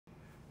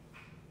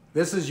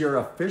This is your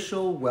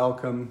official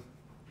welcome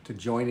to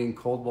joining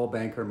Coldwell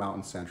Banker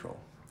Mountain Central.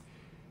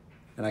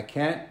 And I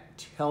can't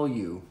tell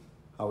you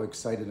how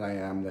excited I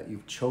am that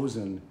you've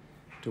chosen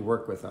to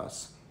work with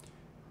us.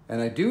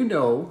 And I do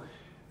know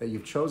that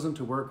you've chosen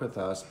to work with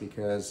us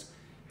because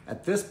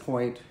at this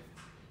point,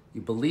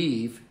 you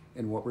believe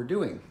in what we're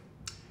doing.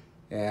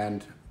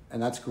 And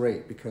that's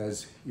great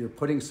because you're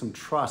putting some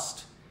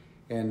trust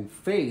and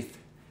faith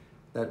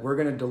that we're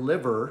going to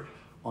deliver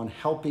on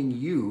helping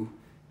you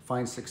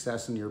find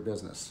success in your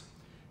business.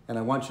 And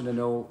I want you to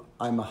know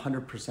I'm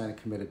 100%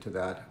 committed to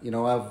that. You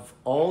know, of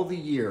all the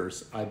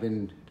years I've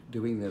been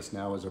doing this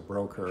now as a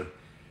broker,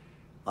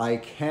 I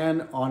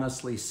can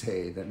honestly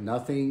say that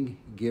nothing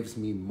gives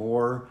me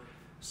more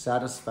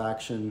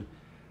satisfaction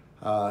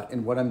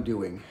in what I'm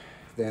doing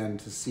than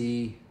to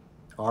see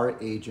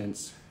our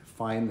agents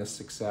find the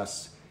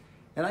success.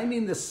 And I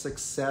mean the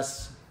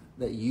success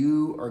that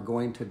you are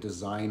going to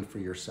design for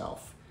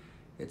yourself.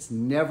 It's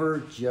never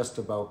just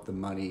about the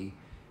money,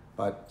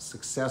 but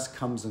success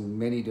comes in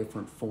many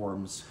different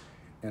forms.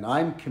 And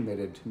I'm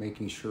committed to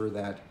making sure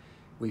that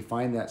we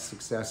find that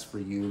success for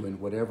you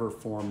in whatever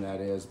form that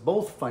is,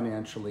 both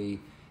financially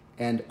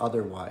and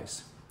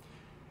otherwise.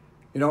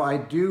 You know, I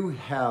do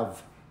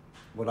have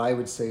what I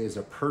would say is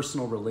a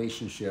personal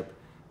relationship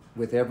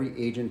with every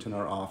agent in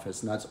our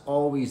office. And that's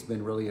always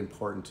been really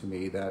important to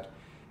me, that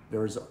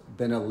there's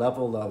been a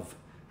level of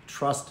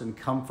trust and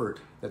comfort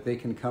that they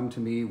can come to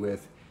me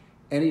with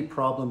any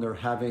problem they're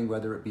having,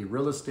 whether it be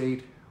real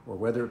estate or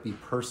whether it be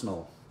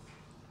personal.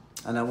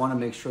 And I want to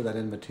make sure that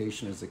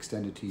invitation is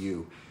extended to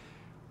you.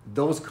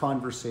 Those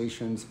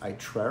conversations I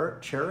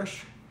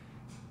cherish,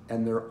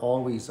 and they're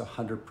always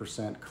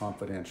 100%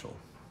 confidential.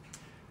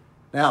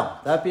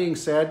 Now, that being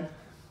said,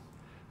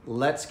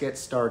 let's get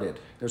started.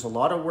 There's a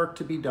lot of work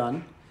to be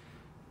done.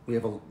 We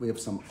have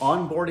some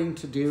onboarding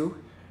to do.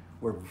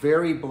 We're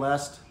very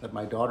blessed that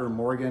my daughter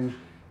Morgan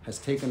has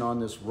taken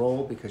on this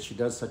role because she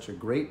does such a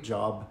great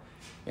job,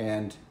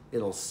 and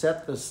it'll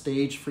set the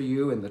stage for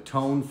you and the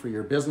tone for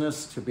your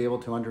business to be able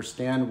to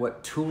understand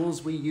what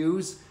tools we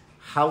use,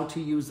 how to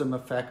use them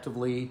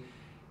effectively,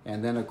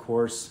 and then of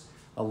course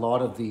a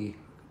lot of the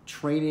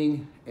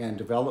training and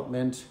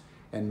development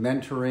and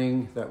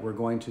mentoring that we're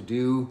going to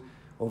do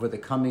over the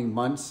coming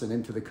months and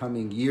into the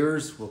coming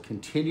years will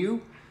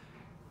continue.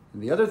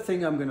 And the other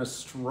thing I'm going to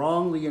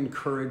strongly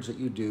encourage that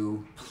you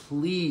do,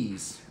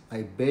 please,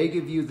 I beg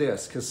of you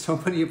this, because so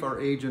many of our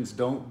agents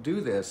don't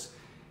do this,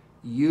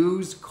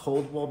 use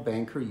Coldwell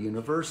Banker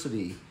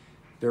University.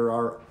 There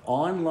are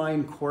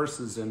online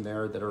courses in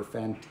there that are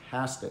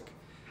fantastic.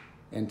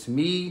 And to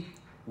me,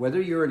 whether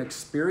you're an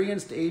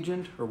experienced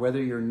agent or whether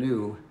you're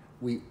new,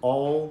 we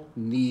all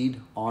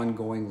need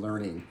ongoing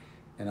learning.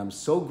 And I'm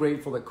so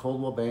grateful that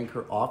Coldwell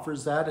Banker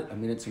offers that. I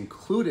mean, it's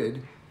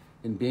included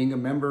in being a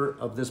member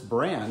of this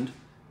brand,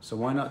 so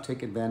why not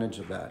take advantage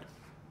of that?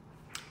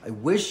 I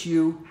wish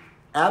you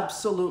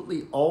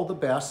absolutely all the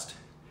best.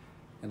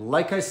 And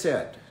like I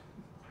said,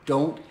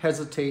 don't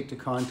hesitate to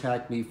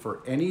contact me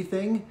for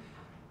anything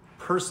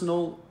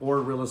personal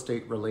or real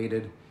estate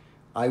related.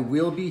 I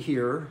will be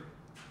here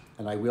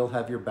and I will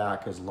have your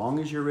back. As long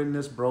as you're in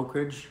this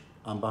brokerage,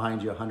 I'm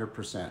behind you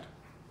 100%.